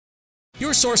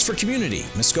Your source for community.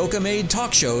 Muskoka-made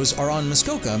talk shows are on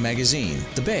Muskoka Magazine,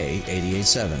 The Bay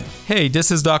 88.7. Hey, this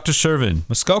is Dr. Shervin.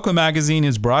 Muskoka Magazine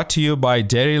is brought to you by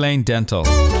Dairy Lane Dental,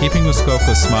 keeping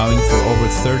Muskoka smiling for over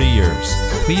 30 years.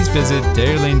 Please visit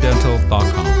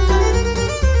dairylanedental.com.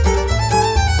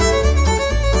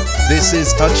 This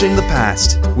is Touching the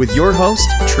Past with your host,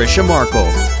 Tricia Markle.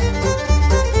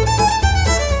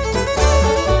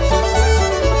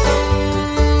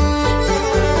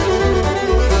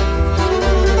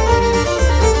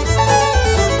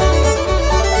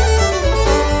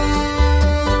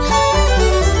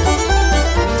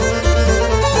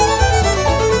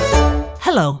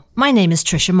 Hello, my name is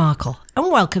Tricia Markle,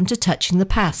 and welcome to Touching the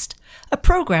Past, a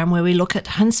program where we look at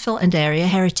Huntsville and area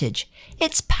heritage,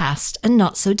 its past and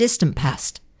not so distant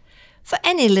past. For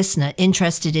any listener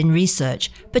interested in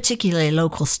research, particularly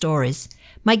local stories,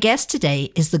 my guest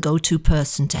today is the go-to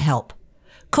person to help.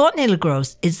 Courtney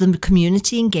LaGrosse is the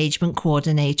Community Engagement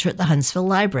Coordinator at the Huntsville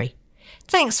Library.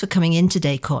 Thanks for coming in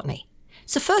today, Courtney.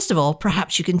 So first of all,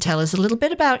 perhaps you can tell us a little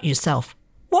bit about yourself.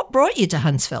 What brought you to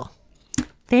Huntsville?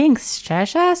 Thanks,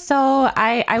 Trisha. So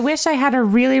I wish I had a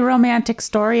really romantic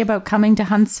story about coming to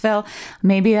Huntsville.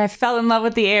 Maybe I fell in love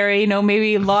with the area,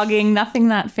 maybe logging, nothing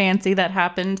that fancy that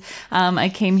happened. I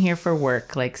came here for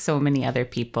work like so many other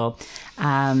people.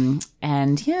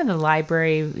 The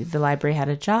library had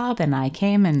a job and I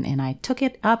came and I took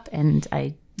it up and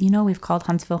we've called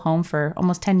Huntsville home for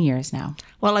almost 10 years now.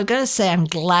 Well, I've got to say, I'm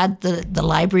glad that the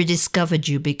library discovered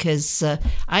you because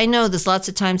I know there's lots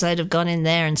of times I'd have gone in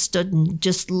there and stood and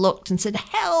just looked and said,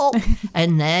 help!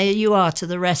 And there you are to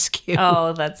the rescue.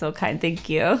 Oh, that's so kind. Thank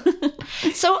you.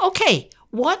 So, okay,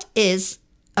 what is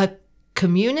a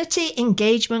Community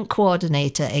Engagement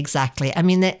Coordinator exactly? I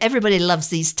mean, everybody loves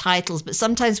these titles, but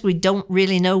sometimes we don't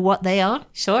really know what they are.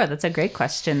 Sure, that's a great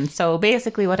question. So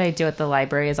basically what I do at the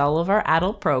library is all of our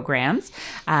adult programs.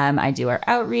 I do our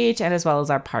outreach and as well as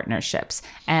our partnerships.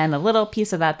 And a little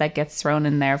piece of that gets thrown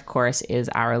in there, of course, is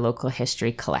our local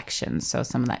history collection. So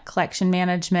some of that collection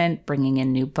management, bringing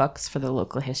in new books for the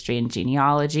local history and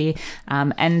genealogy.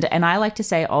 And I like to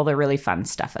say all the really fun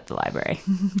stuff at the library.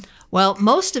 Well,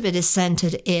 most of it is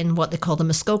centered in what they call the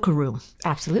Muskoka Room.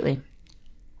 Absolutely.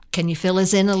 Can you fill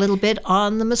us in a little bit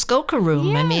on the Muskoka Room?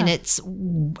 Yeah. I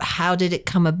mean, how did it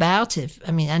come about?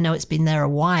 I know it's been there a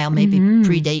while, maybe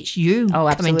predates you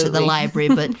coming to the library,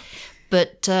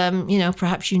 but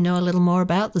perhaps you know a little more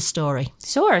about the story.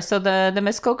 Sure. So the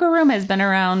Muskoka Room has been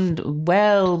around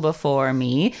well before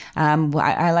me.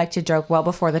 I like to joke well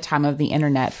before the time of the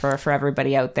internet for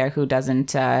everybody out there who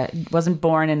wasn't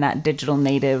born in that digital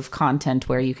native content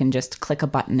where you can just click a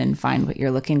button and find what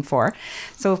you're looking for.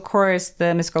 So of course,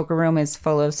 the Muskoka Room is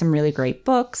full of some really great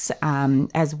books,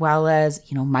 as well as,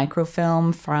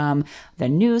 microfilm from the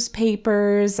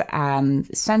newspapers,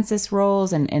 census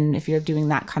rolls, and if you're doing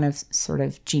that kind of sort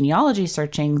of genealogy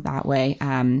searching that way,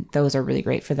 those are really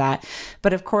great for that.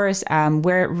 But of course,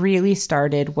 where it really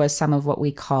started was some of what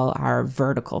we call our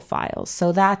vertical files.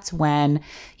 So that's when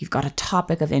you've got a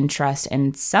topic of interest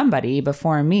and somebody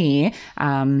before me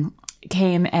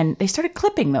came and they started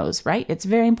clipping those, right? It's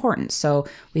very important. So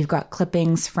we've got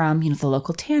clippings from, the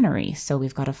local tannery. So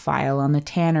we've got a file on the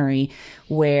tannery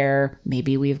where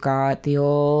maybe we've got the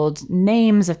old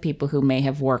names of people who may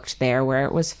have worked there, where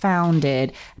it was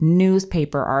founded,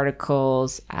 newspaper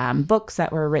articles, books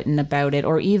that were written about it,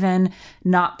 or even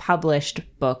not published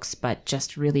books, but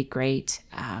just really great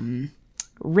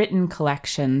written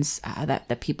collections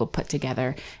that people put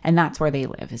together. And that's where they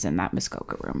live, is in that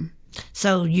Muskoka Room.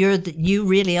 So you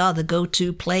really are the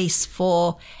go-to place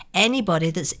for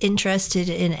anybody that's interested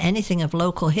in anything of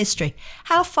local history.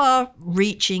 How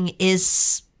far-reaching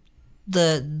is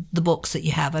the books that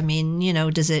you have? I mean,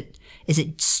 is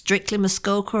it strictly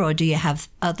Muskoka, or do you have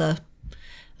other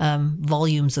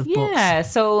volumes of books? Yeah,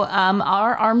 so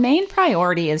our main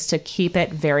priority is to keep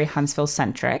it very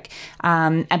Huntsville-centric,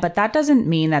 but that doesn't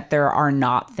mean that there are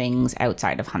not things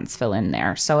outside of Huntsville in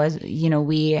there. So as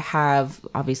we have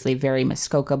obviously very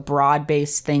Muskoka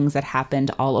broad-based things that happened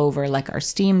all over, like our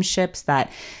steamships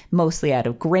that mostly out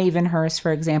of Gravenhurst,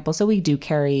 for example. So we do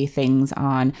carry things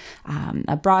on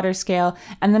a broader scale.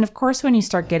 And then, of course, when you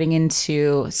start getting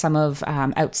into some of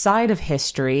outside of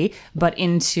history, but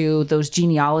into those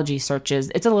genealogy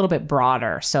searches, it's a little bit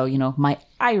broader. So, my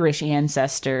Irish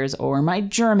ancestors or my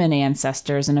German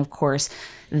ancestors. And of course,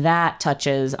 that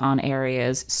touches on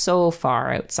areas so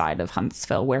far outside of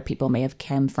Huntsville where people may have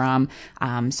come from,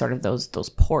 sort of those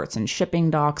ports and shipping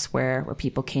docks where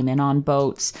people came in on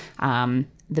boats,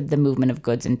 the movement of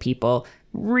goods and people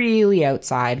really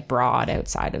broad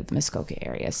outside of the Muskoka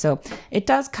area. So it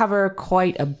does cover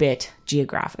quite a bit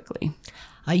geographically.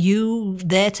 Are you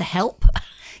there to help?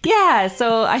 Yeah,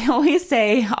 so I always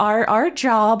say our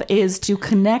job is to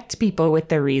connect people with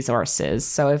the resources.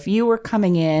 So if you were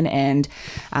coming in and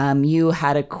you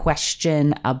had a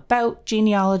question about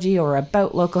genealogy or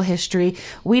about local history,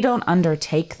 we don't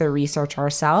undertake the research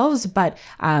ourselves, but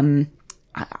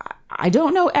I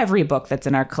don't know every book that's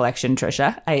in our collection,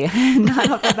 Trisha.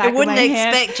 I wouldn't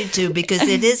expect you to, because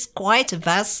it is quite a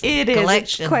vast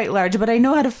collection. It's quite large, but I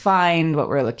know how to find what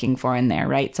we're looking for in there,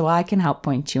 right? So I can help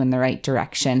point you in the right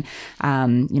direction.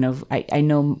 I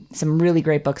know some really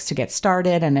great books to get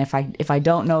started, and if I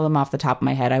don't know them off the top of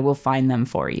my head, I will find them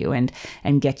for you and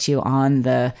get you on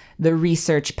the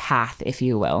research path, if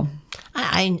you will.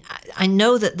 I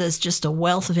know that there's just a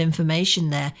wealth of information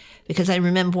there, because I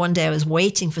remember one day I was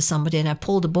waiting for somebody and I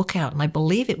pulled a book out, and I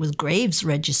believe it was Graves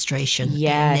registration.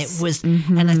 Yes. And it was,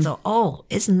 and I thought, oh,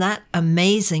 isn't that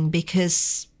amazing?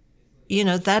 Because,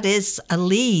 that is a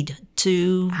lead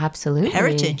to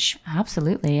heritage.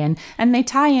 Absolutely. And they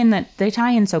tie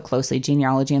in so closely,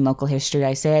 genealogy and local history.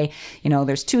 I say,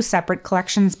 there's two separate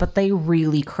collections, but they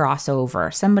really cross over.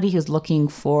 Somebody who's looking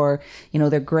for,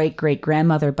 their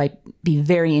great-great-grandmother might be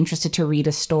very interested to read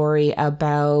a story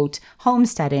about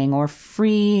homesteading or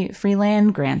free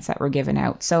land grants that were given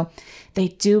out. So they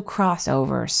do cross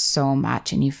over so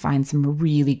much, and you find some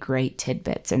really great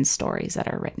tidbits and stories that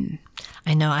are written.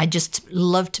 I know. I just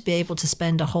love to be able to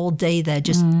spend a whole day there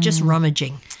just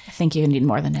rummaging. I think you need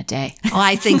more than a day. Oh,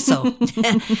 I think so.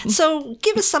 So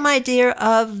give us some idea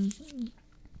of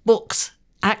books,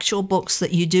 actual books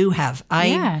that you do have.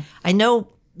 I know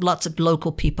lots of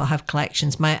local people have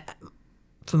collections.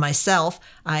 For myself,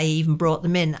 I even brought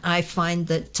them in. I find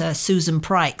that Susan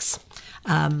Pryke's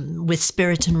with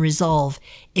Spirit and Resolve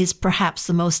is perhaps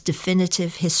the most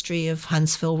definitive history of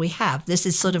Huntsville we have. This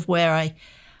is sort of where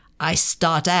I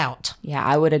start out. Yeah,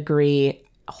 I would agree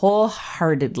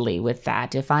wholeheartedly with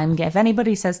that. If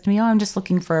anybody says to me, I'm just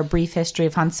looking for a brief history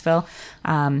of Huntsville,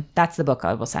 that's the book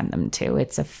I will send them to.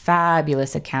 It's a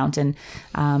fabulous account, and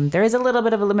there is a little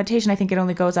bit of a limitation. I think it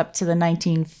only goes up to the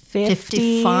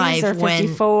 1950s or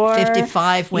 54.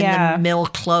 55 when the mill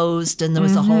closed, and there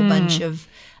was a whole bunch of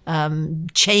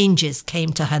changes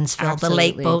came to Huntsville.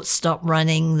 Absolutely. The lake boats stopped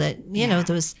running. There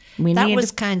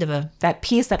was kind of that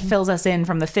piece that fills us in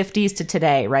from the 50s to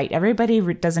today, right? Everybody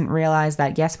doesn't realize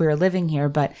that, yes, we were living here,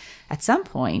 but at some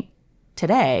point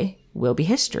today will be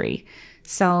history.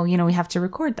 So, we have to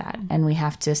record that, and we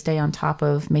have to stay on top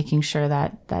of making sure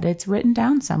that it's written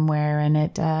down somewhere and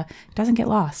it doesn't get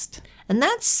lost. And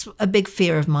that's a big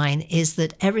fear of mine, is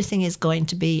that everything is going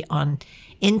to be on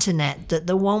internet, that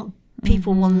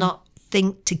people will not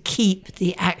think to keep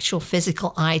the actual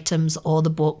physical items or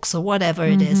the books or whatever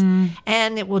it is,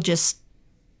 and it will just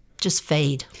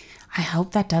fade. I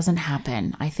hope that doesn't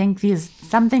happen. I think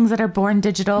some things that are born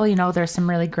digital, there's some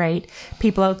really great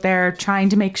people out there trying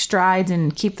to make strides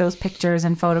and keep those pictures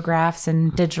and photographs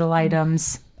and digital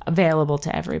items available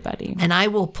to everybody. And I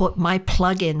will put my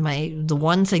plug in. The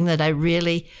one thing that I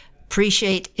really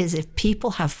appreciate is if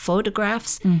people have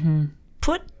photographs,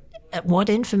 put what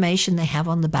information they have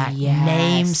on the back. Yes.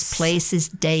 Names, places,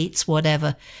 dates,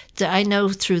 whatever. I know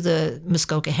through the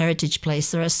Muskoka Heritage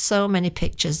Place, there are so many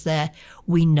pictures there.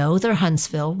 We know they're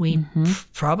Huntsville. We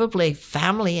probably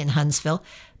family in Huntsville,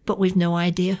 but we've no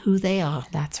idea who they are.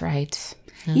 That's right.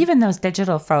 Even those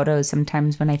digital photos,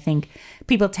 sometimes when I think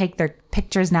people take their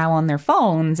pictures now on their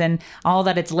phones and all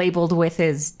that it's labeled with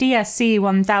is DSC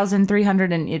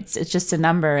 1300 and it's just a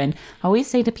number. And I always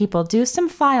say to people, do some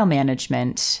file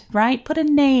management, right? Put a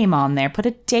name on there, put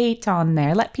a date on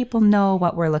there, let people know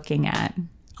what we're looking at.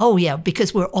 Oh, yeah,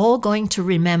 because we're all going to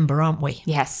remember, aren't we?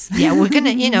 Yes. Yeah, we're going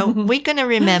to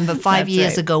remember 5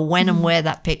 years ago when and where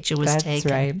that picture was taken.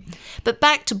 That's right. But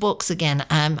back to books again.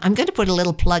 I'm going to put a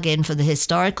little plug in for the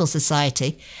Historical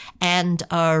Society and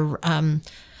our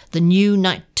the new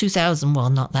 2000,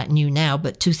 well, not that new now,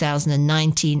 but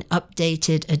 2019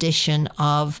 updated edition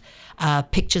of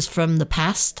Pictures from the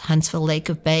Past, Huntsville Lake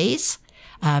of Bays.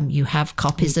 You have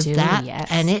copies of that, yes.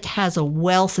 And it has a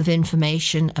wealth of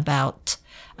information about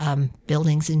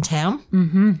buildings in town.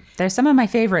 Mm-hmm. There's some of my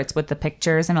favorites with the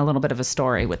pictures and a little bit of a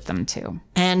story with them too.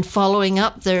 And following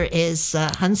up, there is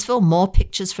Huntsville, More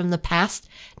Pictures from the Past.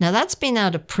 Now that's been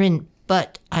out of print,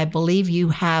 but I believe you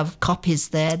have copies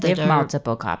there that we have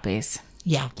multiple copies.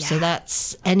 Yeah, so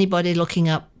that's anybody looking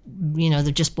up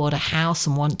they've just bought a house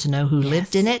and want to know who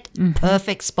lived in it.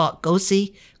 Perfect spot. Go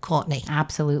see Courtney.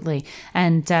 Absolutely.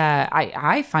 And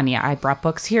I brought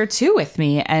books here too with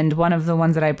me. And one of the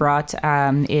ones that I brought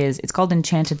it's called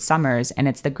Enchanted Summers, and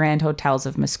it's the Grand Hotels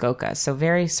of Muskoka. So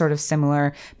very sort of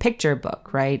similar picture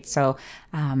book, right? So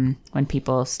when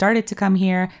people started to come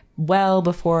here, well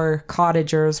before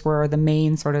cottagers were the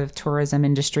main sort of tourism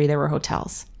industry, there were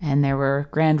hotels and there were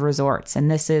grand resorts. And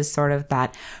this is sort of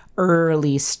that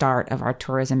early start of our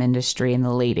tourism industry in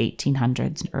the late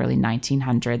 1800s, early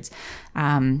 1900s.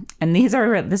 And this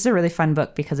is a really fun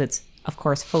book because it's, of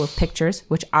course, full of pictures,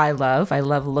 which I love. I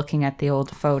love looking at the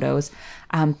old photos.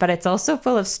 But it's also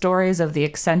full of stories of the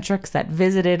eccentrics that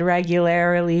visited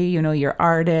regularly, your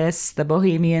artists, the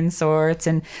bohemian sorts,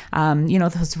 and,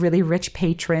 those really rich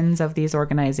patrons of these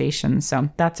organizations. So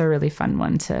that's a really fun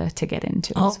one to get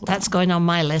into as well. That's going on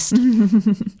my list.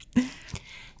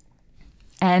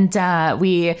 And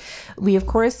we of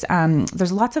course,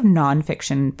 there's lots of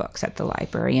nonfiction books at the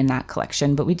library in that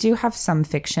collection, but we do have some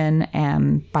fiction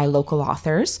by local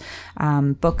authors,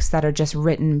 books that are just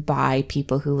written by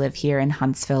people who live here in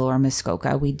Huntsville or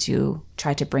Muskoka. We do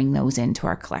try to bring those into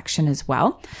our collection as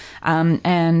well.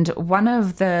 And one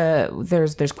of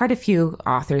there's quite a few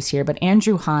authors here, but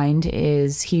Andrew Hind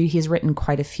he's written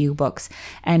quite a few books,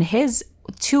 and his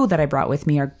two that I brought with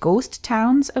me are Ghost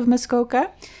Towns of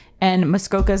Muskoka and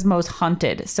Muskoka's Most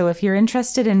Haunted. So if you're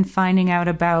interested in finding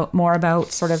out more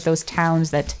about sort of those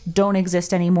towns that don't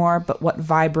exist anymore, but what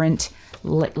vibrant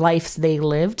lives they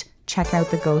lived, check out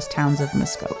the Ghost Towns of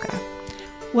Muskoka.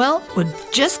 Well, we're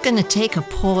just going to take a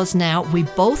pause now. We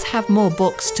both have more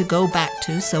books to go back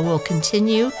to, so we'll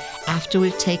continue after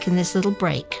we've taken this little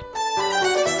break.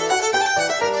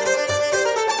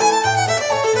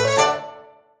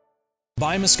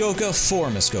 By Muskoka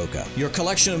for Muskoka, your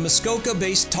collection of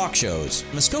Muskoka-based talk shows.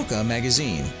 Muskoka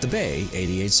Magazine, The Bay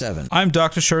 88.7. I'm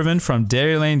Dr. Shervin from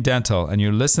Dairy Lane Dental, and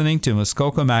you're listening to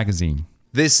Muskoka Magazine.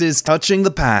 This is Touching the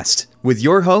Past with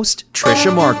your host,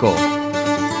 Tricia Markle.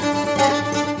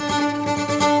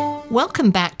 Welcome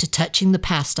back to Touching the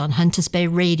Past on Hunters Bay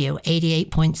Radio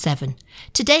 88.7.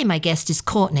 Today my guest is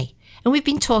Courtney, and we've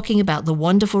been talking about the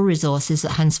wonderful resources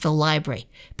at Huntsville Library,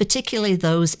 particularly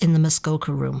those in the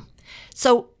Muskoka Room.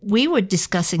 So we were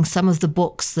discussing some of the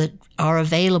books that are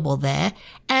available there,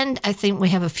 and I think we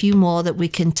have a few more that we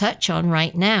can touch on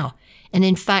right now. And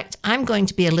in fact, I'm going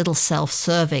to be a little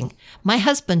self-serving. My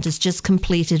husband has just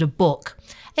completed a book.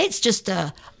 It's just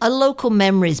a local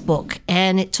memories book,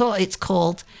 and it's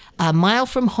called A Mile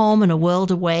from Home and a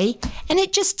World Away, and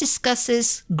it just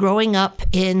discusses growing up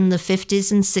in the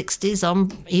 50s and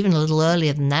 60s, even a little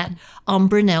earlier than that, on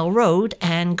Brunel Road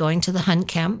and going to the hunt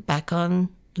camp back on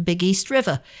the Big East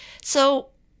River. So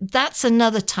that's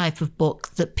another type of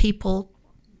book that people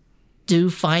do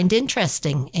find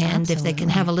interesting, and Absolutely. If they can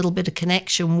have a little bit of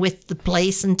connection with the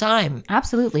place and time.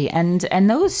 Absolutely. And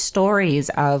those stories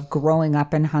of growing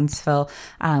up in Huntsville,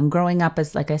 growing up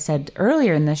as, like I said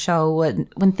earlier in the show,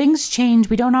 when things change,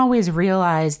 we don't always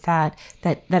realize that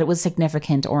it was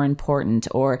significant or important,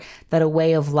 or that a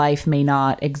way of life may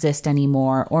not exist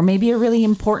anymore, or maybe a really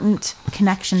important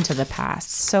connection to the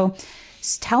past. So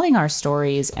telling our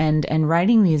stories and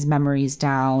writing these memories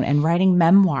down and writing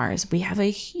memoirs. We have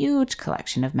a huge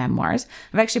collection of memoirs.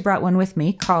 I've actually brought one with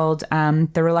me called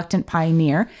The Reluctant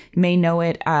Pioneer. You may know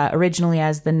it originally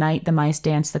as The Night the Mice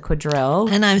Danced the Quadrille.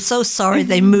 And I'm so sorry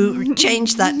they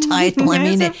changed that title. I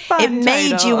mean, it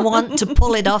made you want to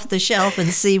pull it off the shelf and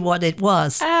see what it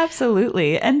was.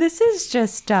 Absolutely. And this is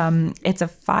just, it's a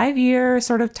 5-year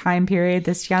sort of time period.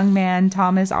 This young man,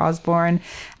 Thomas Osborne,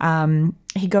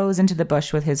 he goes into the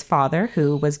bush with his father,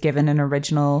 who was given an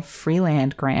original free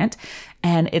land grant.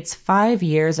 And it's 5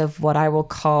 years of what I will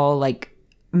call like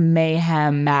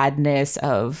mayhem, madness,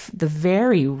 of the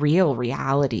very real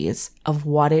realities of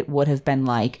what it would have been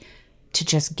like to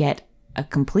just get a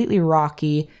completely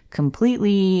rocky,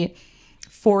 completely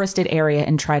forested area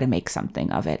and try to make something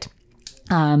of it.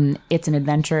 It's an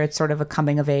adventure. It's sort of a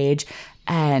coming of age.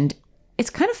 And it's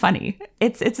kind of funny.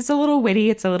 It's a little witty.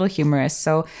 It's a little humorous.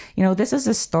 So, this is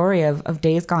a story of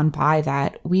days gone by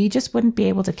that we just wouldn't be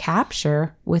able to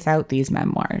capture without these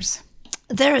memoirs.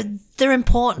 They're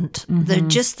important. Mm-hmm. They're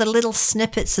just the little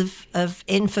snippets of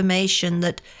information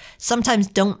that sometimes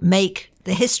don't make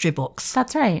the history books.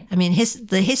 That's right. I mean,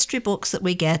 the history books that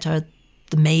we get are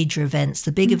the major events,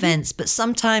 the big events, but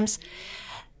sometimes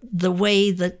the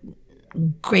way that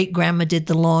great grandma did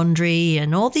the laundry,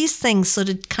 and all these things sort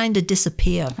of kind of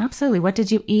disappear. Absolutely. What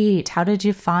did you eat? How did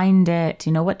you find it?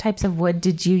 What types of wood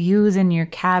did you use in your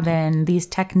cabin? These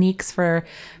techniques for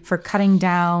cutting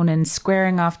down and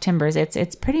squaring off timbers.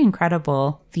 It's pretty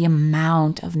incredible the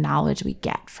amount of knowledge we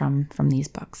get from these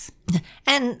books.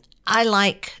 And I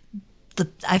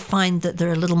find that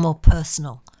they're a little more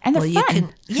personal. And they're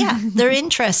fun. They're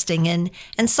interesting.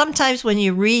 And sometimes when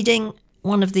you're reading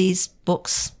one of these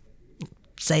books,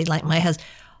 say like my husband,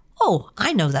 oh,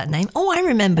 I know that name. Oh, I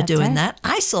remember doing that.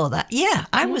 I saw that. Yeah,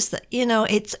 I was that.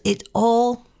 It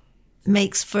all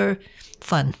makes for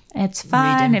fun. It's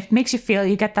fun. Reading. It makes you feel,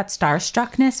 you get that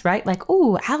starstruckness, right? Like,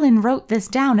 oh, Alan wrote this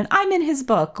down and I'm in his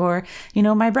book, or,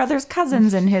 my brother's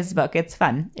cousin's in his book. It's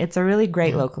fun. It's a really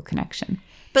great local connection.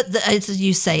 But as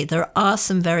you say, there are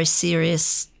some very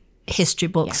serious history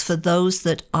books for those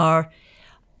that are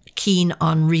keen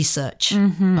on research,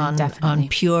 on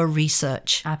pure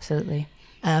research. Absolutely.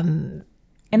 And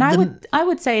I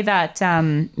would say that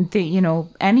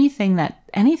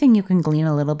anything you can glean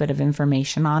a little bit of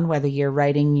information on, whether you're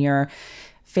writing your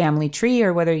family tree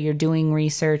or whether you're doing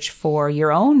research for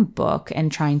your own book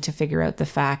and trying to figure out the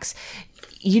facts,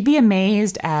 you'd be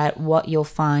amazed at what you'll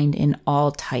find in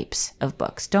all types of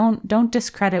books. Don't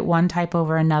discredit one type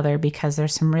over another, because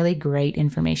there's some really great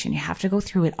information. You have to go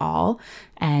through it all,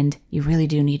 and you really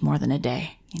do need more than a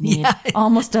day. You need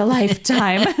almost a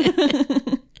lifetime.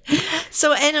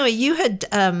 So anyway, you had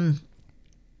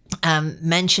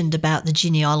mentioned about the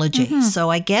genealogy. So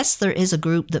I guess there is a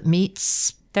group that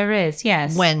meets. There is,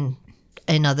 yes. When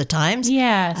in other times.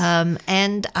 Yes.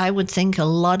 And I would think a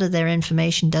lot of their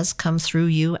information does come through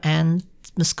you and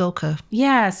Muskoka.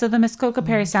 Yeah, so the Muskoka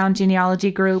Parry Sound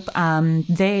Genealogy Group,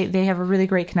 they have a really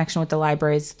great connection with the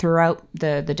libraries throughout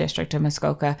the district of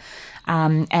Muskoka.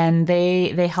 And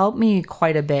they help me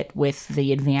quite a bit with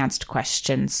the advanced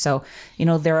questions. So,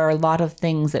 there are a lot of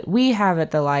things that we have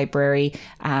at the library,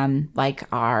 like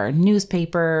our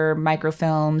newspaper,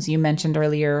 microfilms. You mentioned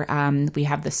earlier, we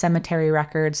have the cemetery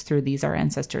records through These Our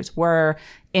Ancestors Were,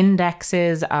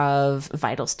 indexes of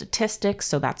vital statistics.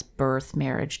 So that's birth,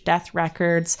 marriage, death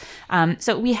records.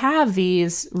 So we have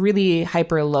these really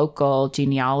hyper-local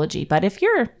genealogy. But if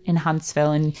you're in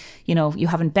Huntsville and, you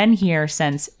haven't been here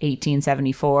since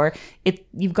 1874,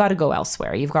 you've got to go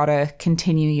elsewhere. You've got to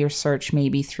continue your search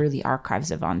maybe through the Archives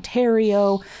of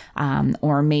Ontario,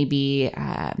 or maybe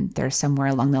there's somewhere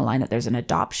along the line that there's an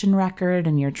adoption record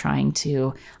and you're trying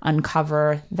to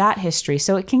uncover that history.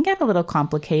 So it can get a little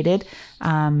complicated.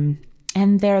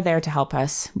 And they're there to help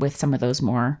us with some of those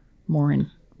more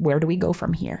in where do we go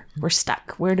from here? We're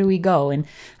stuck. Where do we go? And,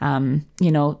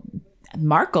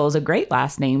 Markle is a great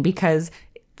last name because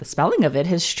the spelling of it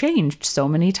has changed so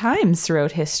many times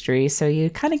throughout history. So you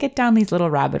kind of get down these little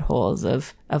rabbit holes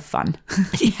of fun.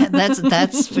 Yeah,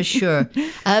 that's for sure.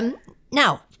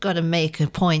 Now, I've got to make a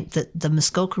point that the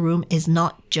Muskoka Room is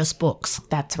not just books.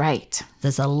 That's right.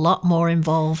 There's a lot more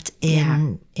involved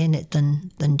in it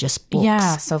than just books.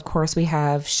 Yeah, so of course we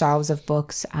have shelves of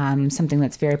books. Something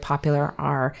that's very popular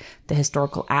are the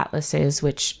historical atlases,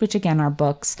 which again are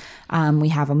books. We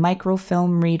have a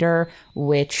microfilm reader,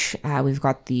 which we've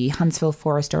got the Huntsville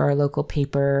Forester, our local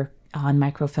paper, on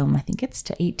microfilm. I think it's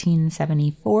to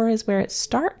 1874 is where it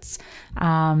starts.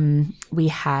 We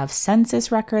have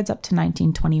census records up to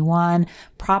 1921,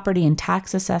 property and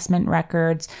tax assessment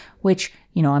records, which,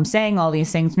 I'm saying all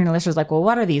these things, and your listeners are like, well,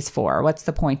 what are these for? What's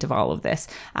the point of all of this?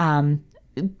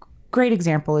 Great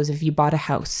example is if you bought a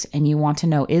house and you want to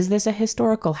know, is this a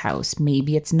historical house?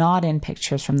 Maybe it's not in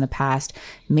pictures from the past.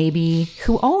 Maybe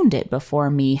who owned it before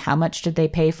me? How much did they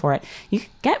pay for it? You can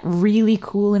get really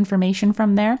cool information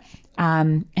from there.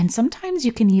 And sometimes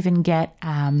you can even get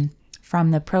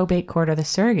from the probate court or the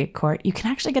surrogate court, you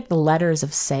can actually get the letters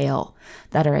of sale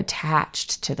that are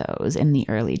attached to those in the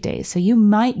early days. So you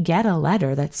might get a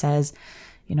letter that says,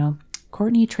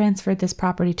 Courtney transferred this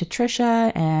property to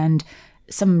Trisha, and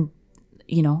some,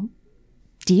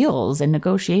 deals and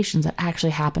negotiations that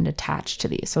actually happened attached to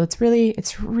these. So it's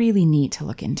really neat to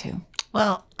look into.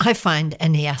 Well, I find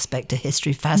any aspect of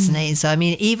history fascinating. So, I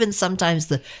mean, even sometimes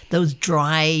those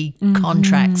dry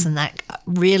contracts and that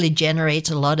really generate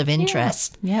a lot of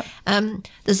interest. Yep.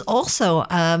 There's also,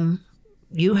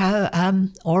 you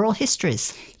have oral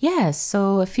histories. Yes.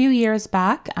 So a few years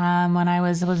back, when I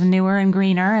was newer and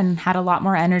greener and had a lot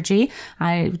more energy,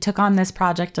 I took on this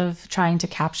project of trying to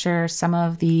capture some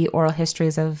of the oral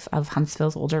histories of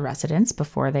Huntsville's older residents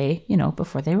before they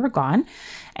were gone.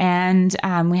 And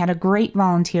we had a great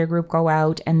volunteer group go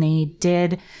out, and they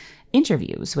did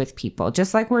interviews with people,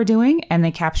 just like we're doing, and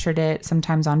they captured it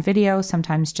sometimes on video,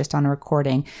 sometimes just on a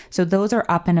recording. So those are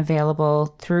up and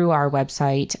available through our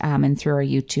website and through our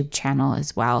YouTube channel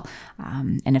as well.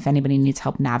 And if anybody needs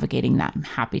help navigating that, I'm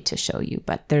happy to show you.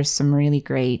 But there's some really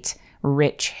great,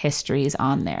 rich histories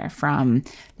on there from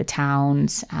the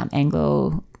town's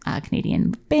Anglo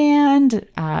Canadian band.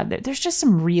 There's just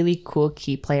some really cool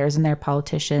key players in there,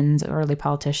 politicians, early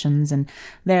politicians, and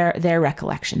their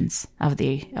recollections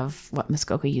of what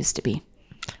Muskoka used to be.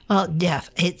 Well, yeah,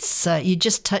 it's you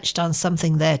just touched on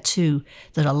something there too,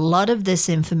 that a lot of this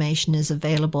information is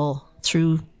available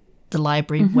through the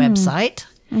library website.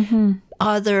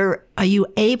 Are you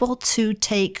able to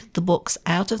take the books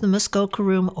out of the Muskoka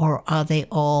room, or are they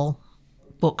all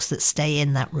books that stay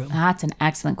in that room? That's an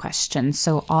excellent question.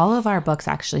 So all of our books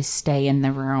actually stay in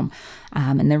the room.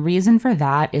 And the reason for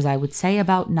that is I would say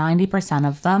about 90%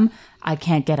 of them I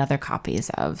can't get other copies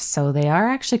of. So they are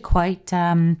actually quite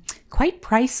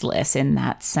priceless in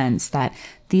that sense, that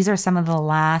these are some of the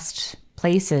last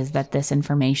places that this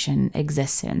information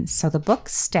exists in. So the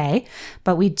books stay,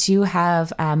 but we do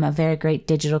have a very great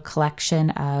digital collection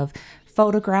of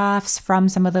photographs from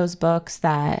some of those books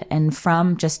and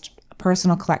from just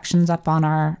personal collections up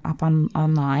online.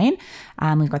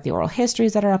 We've got the oral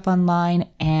histories that are up online,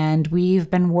 and we've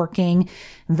been working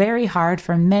very hard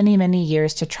for many, many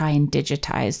years to try and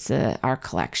digitize our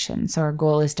collection. So our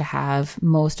goal is to have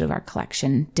most of our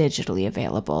collection digitally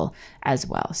available as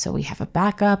well. So we have a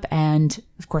backup, and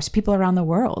of course, people around the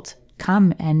world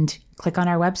come and click on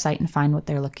our website and find what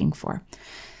they're looking for.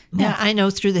 Yeah, I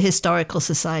know through the Historical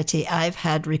Society, I've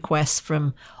had requests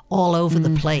from all over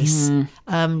the place.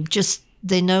 Just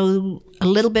they know a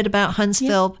little bit about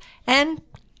Huntsville, and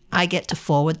I get to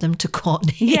forward them to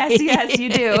Courtney. Yes, you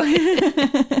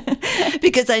do.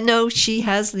 Because I know she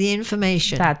has the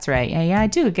information. That's right. Yeah, I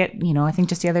do get, I think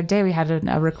just the other day we had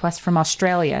a request from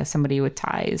Australia, somebody with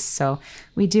ties. So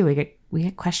we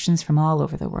get questions from all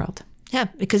over the world. Yeah,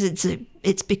 because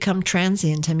it's become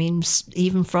transient. I mean,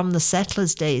 even from the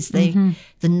settlers' days,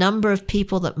 the number of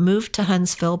people that moved to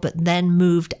Huntsville but then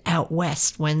moved out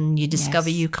west when you discover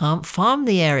you can't farm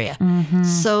the area.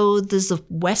 So there's a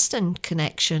western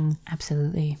connection.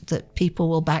 Absolutely. That people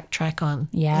will backtrack on.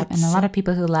 Yeah, and a lot of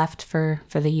people who left for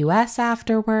the U.S.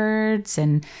 afterwards.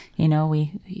 And,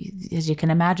 we, as you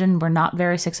can imagine, we're not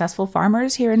very successful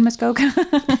farmers here in Muskoka.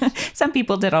 Some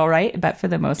people did all right, but for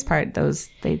the most part,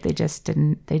 they just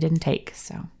didn't take.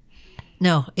 So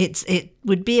no, it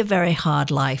would be a very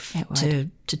hard life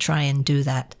to try and do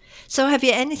that. So have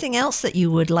you anything else that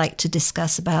you would like to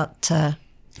discuss about the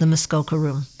Muskoka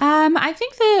room? I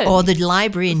think or the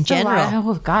library in general.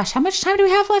 Oh gosh, how much time do we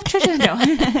have left, Tricia? No.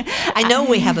 I know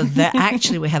we have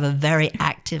a very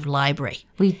active library.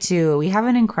 We do. We have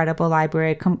an incredible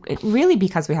library, really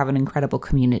because we have an incredible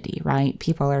community, right?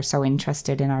 People are so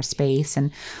interested in our space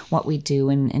and what we do,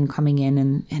 and coming in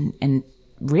and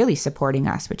really supporting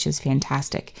us, which is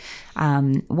fantastic.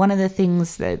 One of the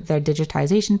things, that the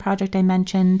digitization project I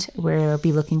mentioned, we'll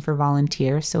be looking for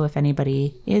volunteers. So if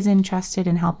anybody is interested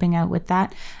in helping out with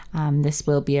that, this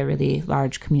will be a really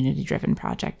large community-driven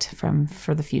project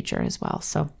for the future as well.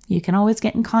 So you can always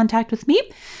get in contact with me.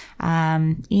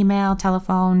 Email,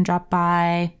 telephone, drop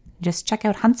by. Just check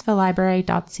out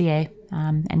huntsvillelibrary.ca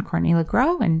and Courtney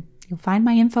LeGros, and you'll find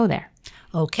my info there.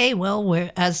 Okay, well,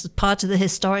 as part of the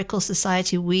Historical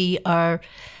Society, we are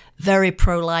very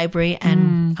pro-library,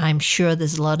 and I'm sure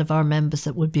there's a lot of our members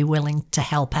that would be willing to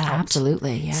help out.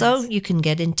 Absolutely, yes. So you can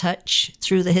get in touch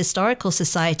through the Historical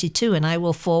Society too, and I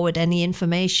will forward any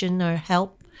information or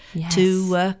help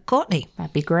to Courtney.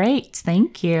 That'd be great.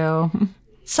 Thank you.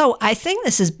 So I think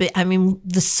this is,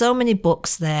 there's so many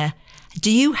books there. Do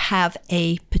you have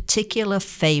a particular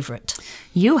favorite?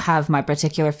 You have my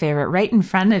particular favorite right in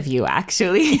front of you,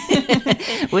 actually.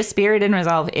 With Spirit and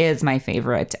Resolve is my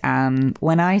favorite.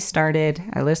 When I started,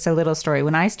 I list a little story.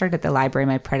 When I started the library,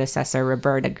 my predecessor,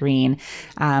 Roberta Green,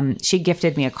 she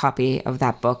gifted me a copy of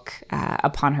that book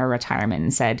upon her retirement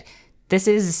and said, this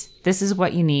is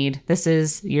what you need. This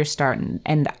is your start.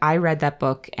 And I read that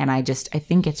book, and I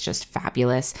think it's just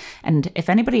fabulous. And if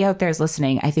anybody out there is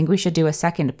listening, I think we should do a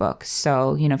second book.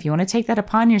 So, if you want to take that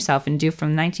upon yourself and do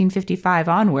from 1955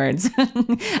 onwards,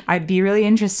 I'd be really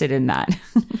interested in that.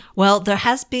 Well, there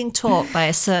has been talk by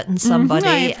a certain somebody.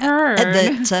 I've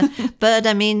heard. But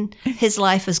his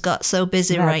life has got so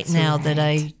busy right now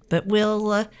that but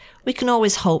we can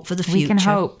always hope for the future.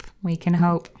 We can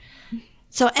hope.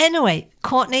 So anyway,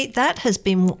 Courtney, that has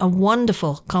been a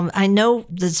wonderful I know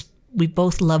we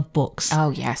both love books. Oh,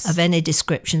 yes. Of any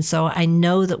description. So I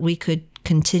know that we could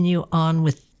continue on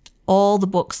with all the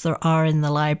books there are in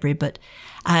the library. But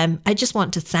I just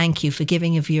want to thank you for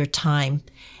giving of your time.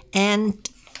 And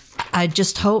I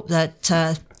just hope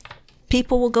that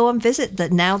people will go and visit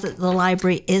that now that the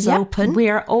library is open. We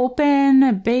are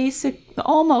open,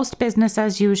 almost business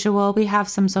as usual. We have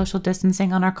some social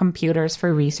distancing on our computers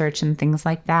for research and things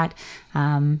like that.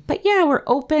 But yeah, we're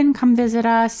open. Come visit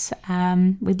us.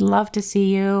 We'd love to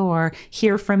see you or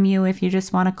hear from you if you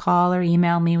just want to call or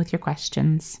email me with your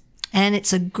questions. And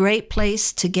it's a great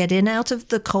place to get in out of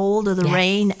the cold or the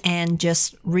rain and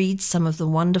just read some of the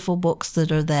wonderful books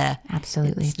that are there.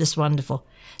 Absolutely. It's just wonderful.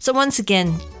 So once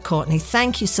again, Courtney,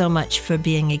 thank you so much for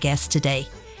being a guest today.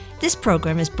 This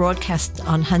program is broadcast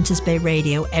on Hunters Bay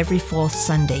Radio every fourth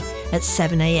Sunday at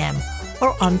 7 a.m.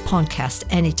 or on podcast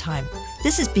anytime.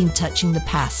 This has been Touching the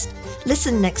Past.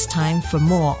 Listen next time for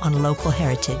more on local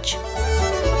heritage.